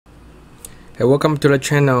Hey, welcome to the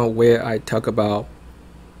channel where I talk about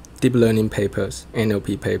deep learning papers,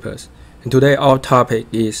 NLP papers. And today our topic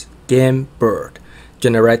is GAN BERT,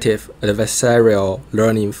 Generative Adversarial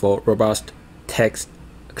Learning for Robust Text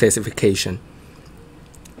Classification.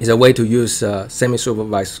 It's a way to use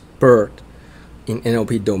semi-supervised BERT in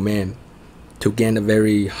NLP domain to gain a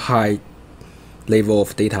very high level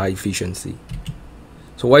of data efficiency.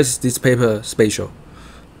 So why is this paper special?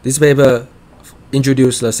 This paper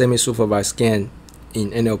introduced the semi-supervised GAN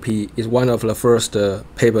in NLP. Is one of the first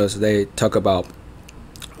papers they talk about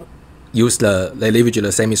they leverage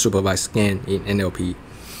the semi-supervised GAN in NLP,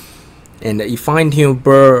 and it fine-tuned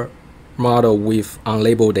BERT model with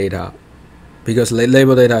unlabeled data, because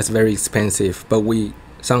labeled data is very expensive, but we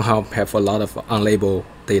somehow have a lot of unlabeled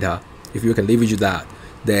data. If you can leverage that,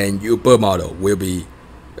 then your BERT model will be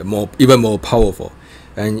even more powerful,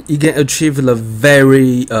 and you can achieve the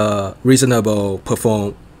very reasonable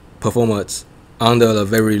performance under a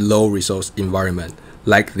very low resource environment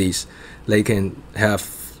like this. They can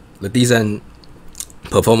have the decent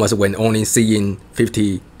performance when only seeing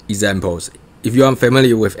 50 examples. If you are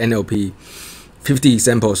familiar with NLP, 50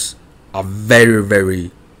 examples are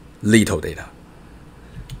very little data.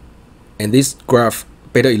 And this graph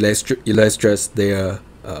better illustrates their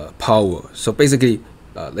power. So basically,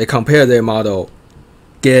 they compare their model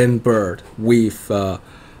GAN BERT with a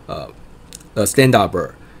standard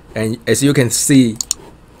BERT, and as you can see,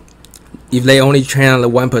 if they only train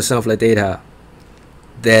 1% of the data,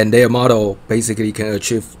 then their model basically can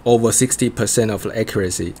achieve over 60% of the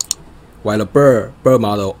accuracy, while the BERT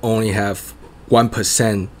model only have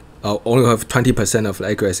 1%, only have 20% of the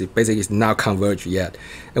accuracy. Basically, it's not converged yet.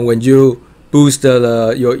 And when you boost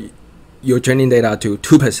your training data to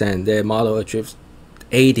 2%, their model achieves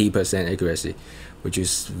 80% accuracy, which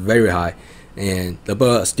is very high, and the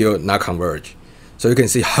BERT still not converge. So you can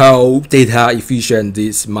see how data efficient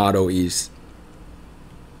this model is.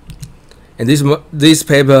 And this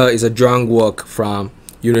paper is a joint work from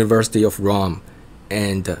University of Rome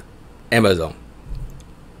and Amazon.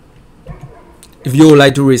 If you would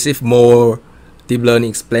like to receive more deep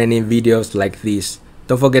learning explaining videos like this,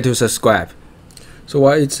 don't forget to subscribe. So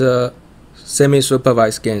why it's a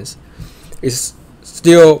semi-supervised GANs? It's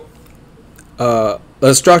still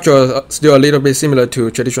the structure is still a little bit similar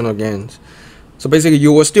to traditional GANs. So basically,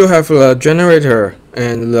 you will still have the generator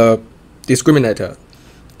and the discriminator,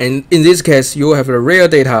 and in this case, you will have the real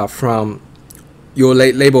data from your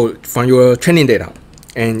your training data,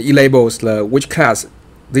 and it labels which class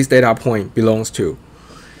this data point belongs to.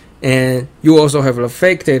 And you also have the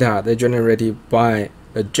fake data that generated by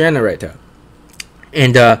the generator,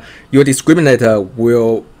 and your discriminator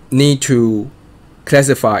will need to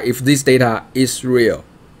classify if this data is real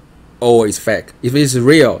or is fake. If it's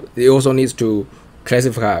real, it also needs to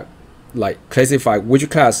classify which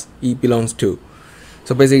class it belongs to.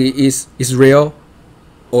 So basically, is real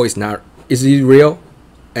or is not? Is it real?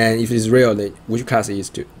 And if it's real, then which class is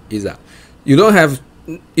that? You don't have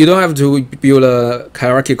to build a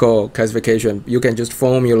hierarchical classification. You can just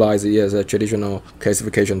formalize it as a traditional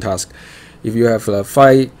classification task. If you have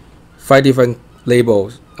five different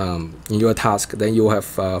labels in your task, then you have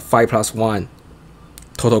 5 + 1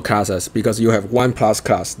 total classes, because you have 1 plus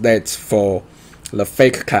class that's for the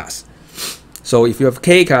fake class. So if you have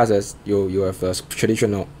k classes, you have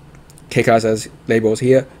traditional k classes labels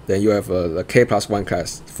here, then you have the k + 1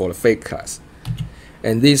 class for the fake class.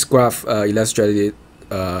 And this graph illustrated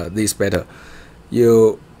this better.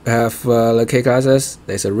 You have the k classes,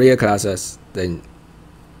 there's a real classes, then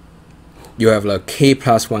you have the k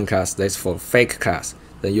 + 1 class, that's for fake class.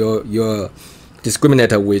 Then your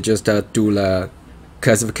discriminator will just do the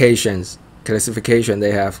classification.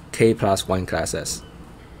 They have k + 1 classes.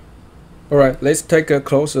 Alright, let's take a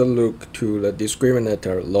closer look to the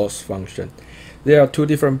discriminator loss function. There are two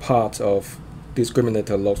different parts of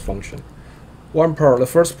discriminator loss function. The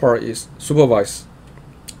first part is supervised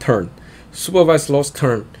term. Supervised loss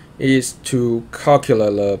term is to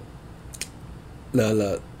calculate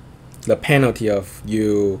the penalty of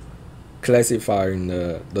you classifying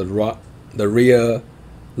the real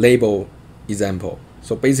label example.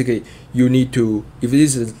 So basically, you need to, if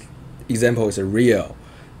this example is a real,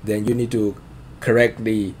 then you need to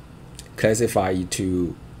correctly classify it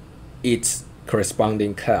to its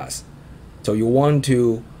corresponding class. So you want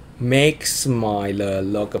to maximize the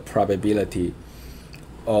log probability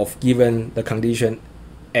of given the condition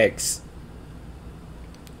X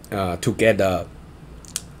to get the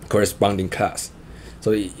corresponding class.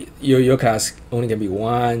 So your class only can be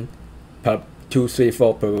 1, 2, 3,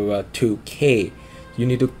 4, 2k. You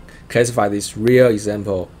need to classify this real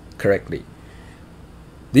example correctly.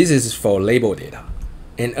 This is for label data.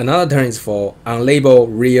 And another term is for unlabeled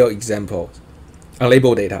real examples.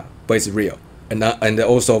 Unlabeled data, but it's real. And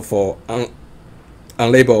also for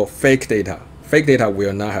unlabeled fake data. Fake data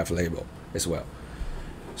will not have label as well.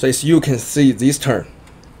 So as you can see, this term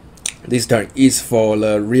is for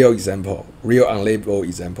the real example, real unlabeled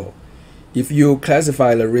example. If you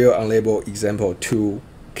classify the real unlabeled example to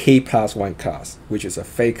K+1 class, which is a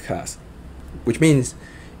fake class, which means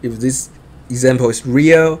if this example is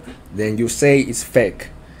real, then you say it's fake,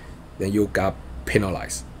 then you got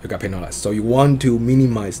penalized. So you want to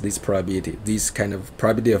minimize this probability, this kind of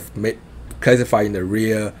probability of classifying the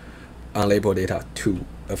real unlabeled data to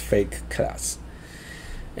a fake class.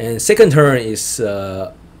 And second term is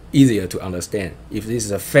easier to understand. If this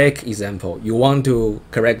is a fake example, you want to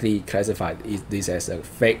correctly classify this as a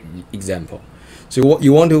fake example. So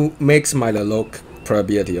you want to maximize the log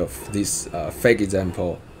probability of this fake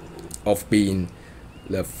example of being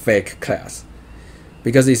the fake class.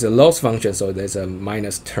 Because it's a loss function, so there's a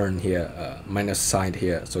minus term here, minus sign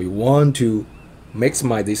here. So you want to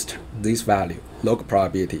maximize this value, log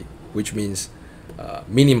probability, which means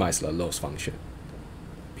minimize the loss function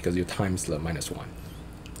because you times the -1.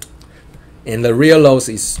 And the real loss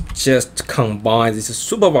is just combine this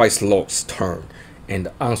supervised loss term and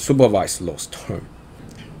unsupervised loss term.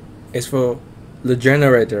 As for the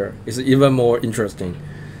generator, it's even more interesting.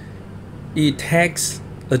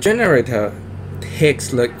 The generator takes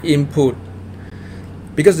the input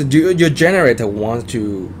because your generator wants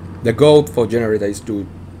to. The goal for generator is to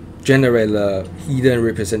generate a hidden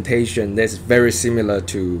representation that's very similar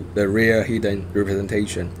to the real hidden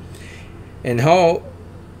representation. And how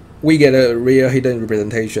we get a real hidden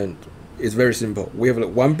representation is very simple. We have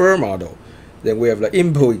one BERT model, then we have the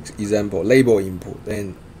input example, label input,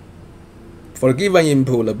 and for the given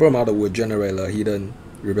input, the BERT model will generate a hidden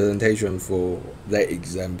representation for that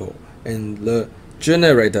example, and the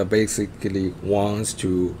generator basically wants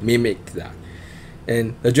to mimic that.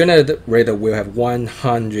 And the generator will have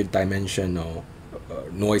 100 dimensional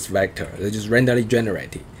noise vector. They just randomly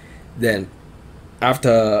generated. Then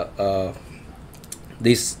after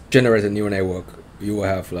this generated neural network, you will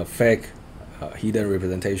have a fake hidden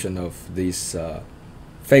representation of this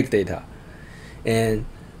fake data. And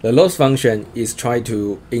the loss function is trying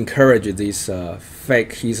to encourage this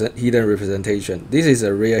fake hidden representation. This is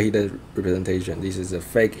a real hidden representation. This is a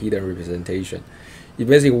fake hidden representation. It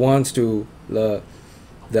basically wants to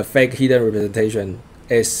the fake hidden representation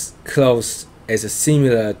as close as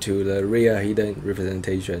similar to the real hidden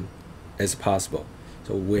representation as possible.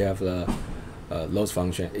 So we have the loss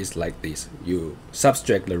function is like this. You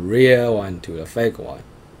subtract the real one to the fake one.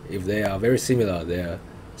 If they are very similar, their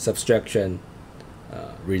subtraction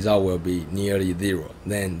result will be nearly 0.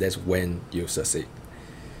 Then that's when you succeed.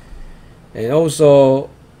 And also,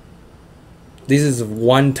 this is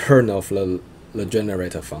one turn of the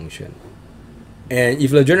generator function. And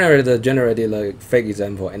if the generator generated a fake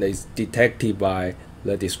example and is detected by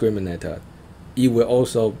the discriminator, it will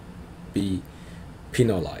also be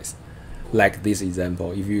penalized. Like this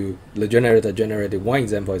example, if the generator generated one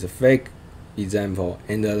example is a fake example,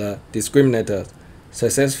 and the discriminator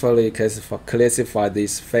successfully classify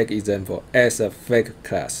this fake example as a fake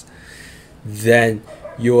class, then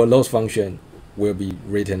your loss function will be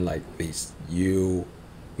written like this. You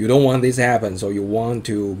don't want this to happen, so you want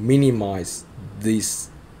to minimize this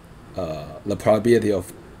the probability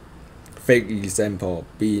of fake example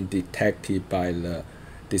being detected by the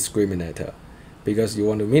discriminator, because you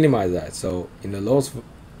want to minimize that. So in the loss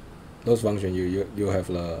function, you have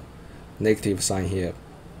the negative sign here,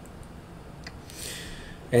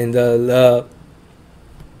 and the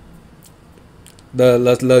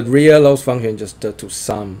real loss function just to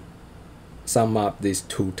sum up these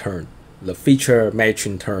two terms, the feature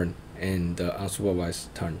matching term and the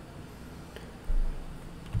unsupervised term.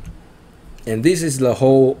 And this is the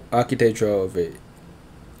whole architecture of it.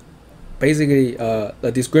 Basically,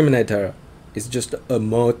 the discriminator is just a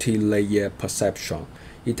multi-layer perception.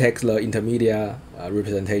 It takes the intermediate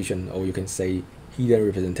representation, or you can say hidden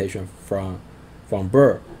representation from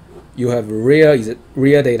BERT. You have real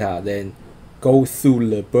data, then go through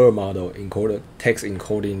the BERT model encoder, text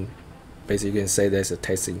encoding. Basically, you can say there's a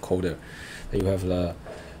text encoder. Then you have the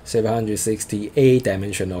 768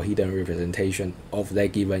 dimensional hidden representation of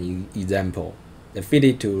that given example. Then feed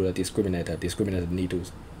it to the discriminator. Discriminator need to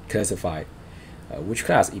classify which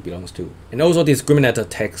class it belongs to. And also discriminator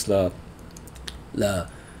takes the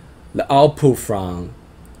output from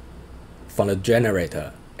the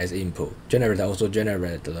generator as input. Generator also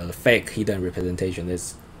generates the fake hidden representation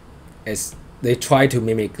as they try to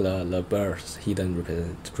mimic the BERT hidden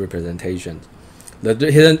representation.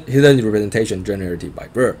 the hidden representation generated by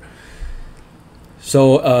BERT.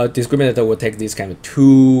 So discriminator will take this kind of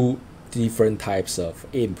two different types of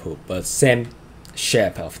input, but same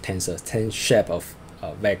shape of tensor, same shape of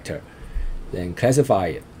vector, then classify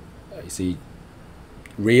it. Is it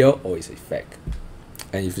real or is it fake?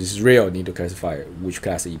 And if it's real, you need to classify which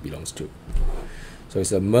class it belongs to. So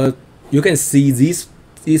it's a you can see this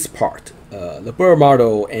part, the BERT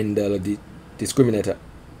model and the discriminator,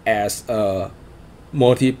 as a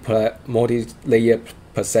multi-layer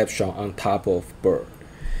perception on top of BERT.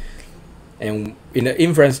 And in the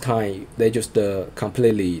inference time, they just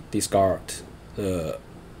completely discard the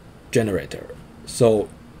generator. So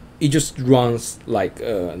it just runs like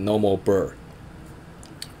a normal BERT.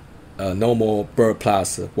 Normal BERT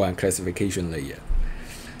plus one classification layer.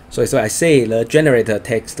 So I say the generator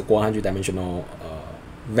takes the 100-dimensional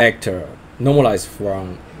vector, normalized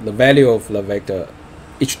from the value of the vector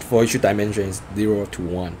for each dimension is 0 to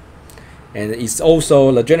 1, and it's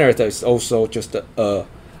also, the generator is also just a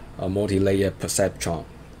multi-layer perceptron,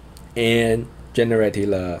 and generated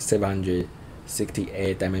a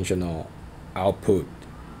 768-dimensional output,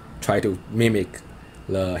 try to mimic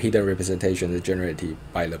the hidden representation generated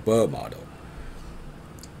by the BERT model.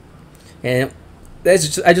 And I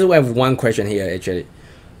just have one question here actually.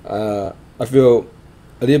 I feel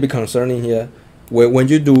a little bit concerning here. When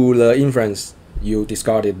you do the inference, you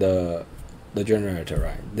discarded the generator,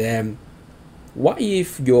 right? Then what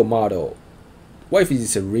if your model, what if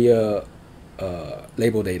it's a real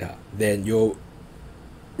label data? Then your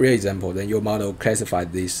real example, then your model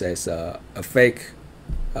classified this as a fake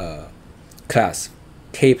class,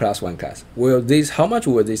 k+1 class. Will this, how much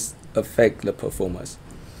will this affect the performance?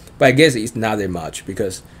 But I guess it's not that much,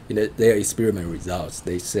 because in their experiment results,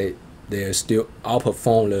 they say they still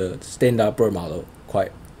outperform the standard BERT model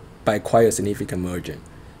by quite a significant margin.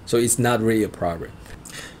 So it's not really a problem.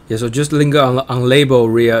 Yeah, so just linger on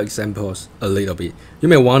unlabeled real examples a little bit. You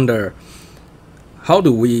may wonder, how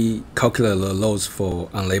do we calculate the loss for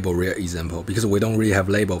unlabeled real example? Because we don't really have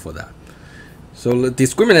label for that. So the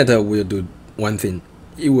discriminator will do one thing.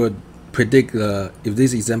 It will predict if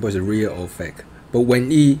this example is real or fake. But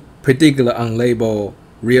when it predicts the unlabeled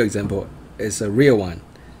real example as a real one,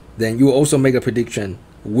 then you will also make a prediction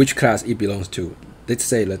which class it belongs to. Let's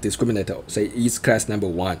say the discriminator say it's class number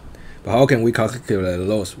 1. But how can we calculate the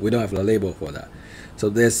loss? We don't have the label for that. So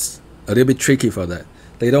that's a little bit tricky for that.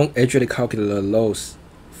 They don't actually calculate the loss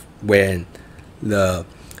when the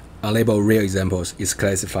unlabeled real examples is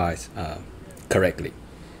classified correctly.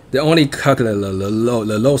 They only calculate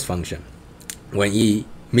the loss function when it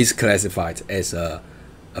misclassified as a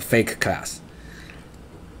fake class.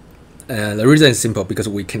 The reason is simple, because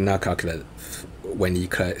we cannot calculate when it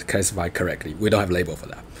classified correctly. We don't have label for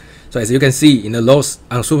that. So as you can see in the loss,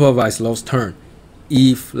 unsupervised loss term,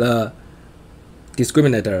 if the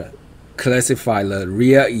discriminator classify the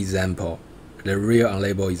real example, the real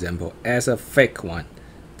unlabeled example, as a fake one,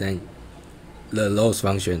 then the loss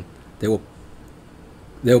function, they will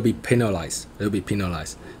be penalized. They will be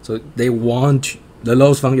penalized. So they want the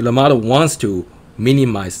loss function. The model wants to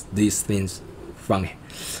minimize these things from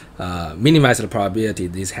minimize the probability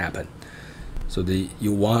this happen. So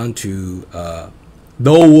you want to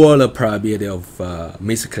lower the probability of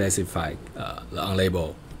misclassifying the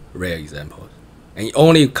unlabeled real examples, and you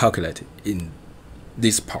only calculate in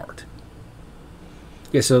this part.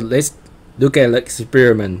 Yeah, so let's look at the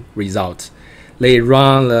experiment results. They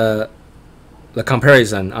run the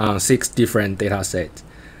comparison on 6 different data sets.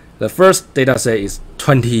 The first data set is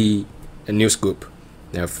 20 news group.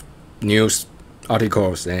 They have news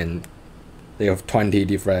articles, and they have 20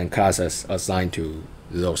 different classes assigned to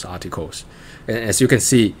those articles. And as you can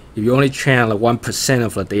see, if you only train 1%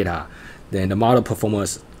 of the data, then the model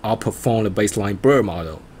performance outperform the baseline BERT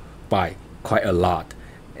model by quite a lot.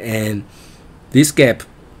 And this gap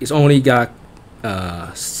is only got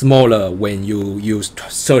smaller when you use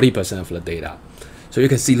 30% of the data. So you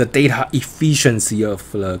can see the data efficiency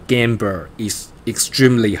of the GAN BERT is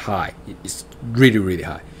extremely high. It's really, really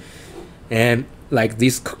high. And like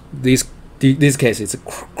this case, it's a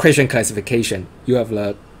question classification. You have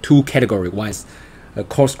the 2 categories. One is a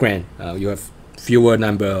coarse grain. You have fewer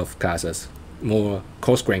number of classes, more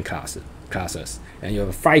coarse grain classes, and you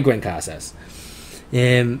have fine grain classes.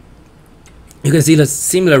 And you can see the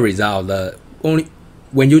similar result. Only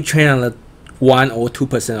when you train on the 1 or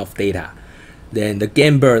 2% of data, then the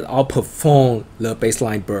GAN BERT outperform the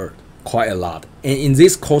baseline BERT quite a lot. And in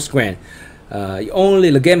this coarse grain,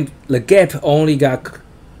 the gap only got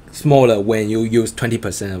smaller when you use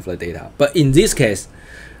 20% of the data. But in this case,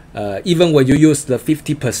 even when you use the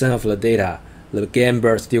 50% of the data, the GAN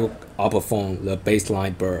BERT still outperform the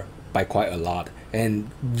baseline BERT by quite a lot, and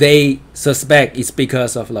they suspect it's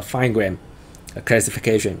because of the fine grain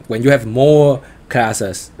classification. When you have more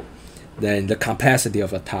classes, then the complexity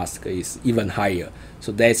of a task is even higher.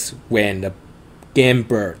 So that's when the GAN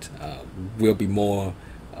BERT will be more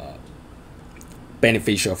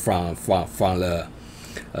beneficial from the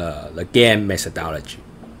GAN methodology.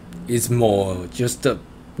 It's more just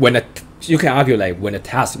when you can argue like when a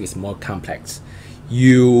task is more complex,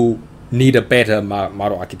 you need a better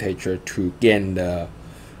model architecture to gain the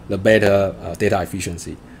better data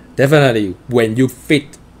efficiency. Definitely, when you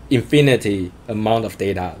fit infinity amount of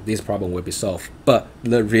data, this problem will be solved. But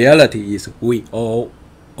the reality is we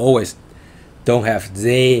always don't have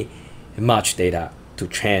that much data to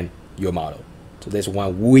train your model. So that's why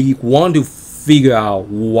we want to figure out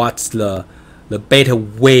what's the better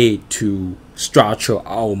way to structure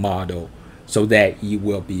our model so that it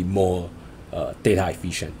will be more data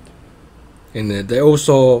efficient. And they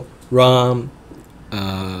also run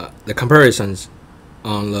the comparisons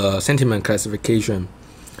on the sentiment classification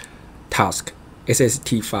task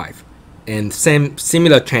SST5, and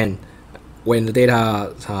similar trend when the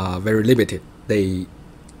data are very limited, the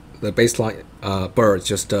baseline BERT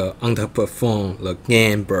just underperform the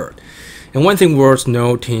GAN BERT. And one thing worth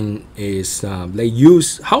noting is they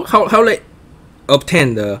use how they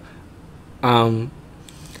obtain the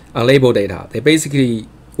unlabeled data. They basically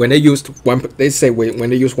when they use when they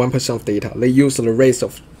use 1% of data, they use the rate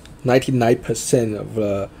of 99% of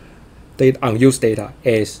the unused data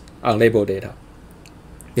as unlabeled data.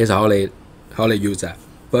 That's how they use that.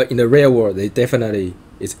 But in the real world,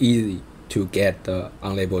 it's easy to get the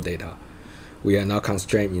unlabeled data. We are not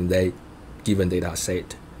constrained in that given data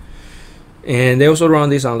set. And they also run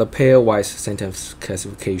this on the pairwise sentence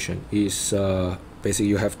classification. Is basically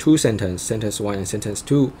you have two sentences, sentence 1 and sentence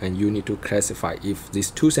 2, and you need to classify if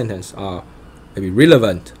these two sentences are maybe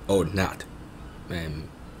relevant or not,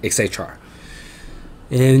 etc.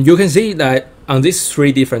 And you can see that on these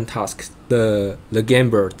three different tasks, the GAN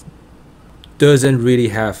BERT doesn't really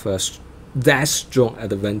have that strong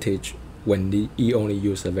advantage when you only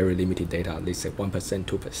use a very limited data, let's say 1%,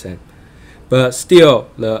 2%. But still,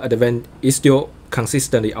 the advantage is still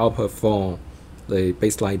consistently outperform the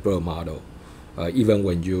baseline BERT model, even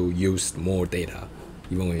when you use more data,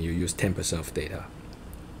 even when you use 10% of data.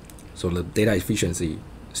 So the data efficiency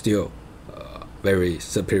still very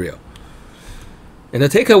superior. And the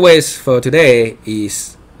takeaways for today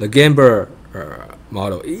is the GAN BERT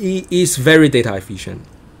model is very data efficient.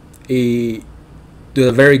 It does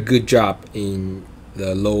a very good job in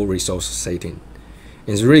the low resource setting.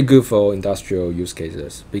 It's really good for industrial use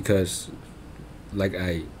cases because, like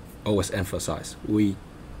I always emphasize, we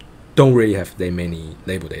don't really have that many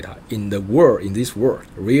label data in the world. In this world,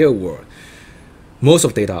 real world, most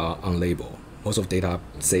of data are unlabeled. Most of data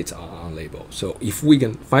sets are unlabeled. So if we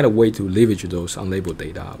can find a way to leverage those unlabeled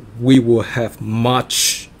data, we will have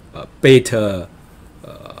much better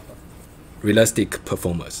realistic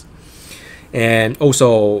performance. And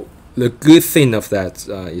also the good thing of that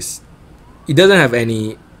is it doesn't have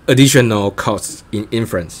any additional costs in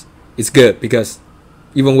inference. It's good because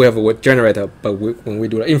even we have a word generator, but when we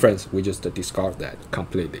do the inference, we just discard that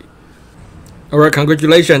completely. Alright,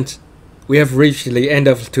 congratulations. We have reached the end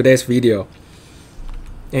of today's video.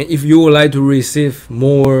 And if you would like to receive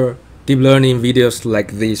more deep learning videos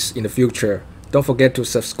like this in the future, don't forget to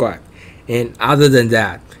subscribe. And other than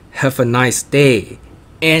that, have a nice day,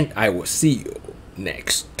 and I will see you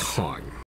next time.